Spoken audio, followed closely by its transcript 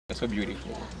So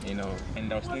beautiful, you know.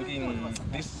 And I was thinking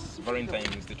this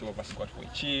Valentine's, the two of us got for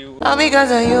chill. All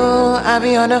because of you, I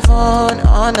be on the phone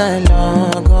all night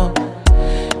long. Oh.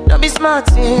 Don't be smart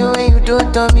when you do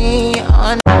it to me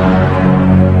on.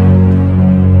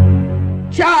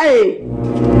 Chai!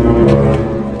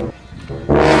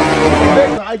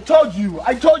 I told you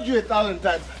 1,000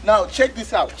 times. Now check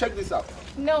this out.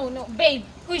 No, babe,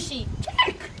 who is she?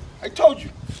 Check. I told you.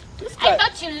 This guy. I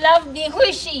thought you loved me. Who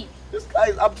is she? This guy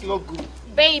is up to no good.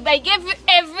 Babe, I gave you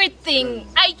everything.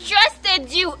 I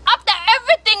trusted you after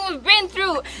everything we've been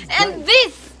through. And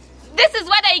this is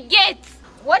what I get.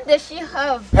 What does she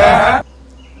have? That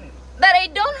I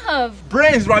don't have.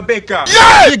 Brains, Rebecca!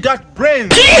 Yeah! You got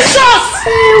brains! Jesus!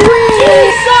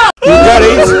 You got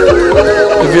it?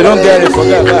 If you don't get it,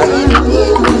 forget about it.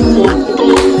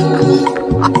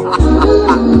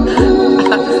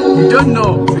 You don't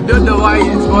know why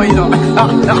it's going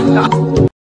on.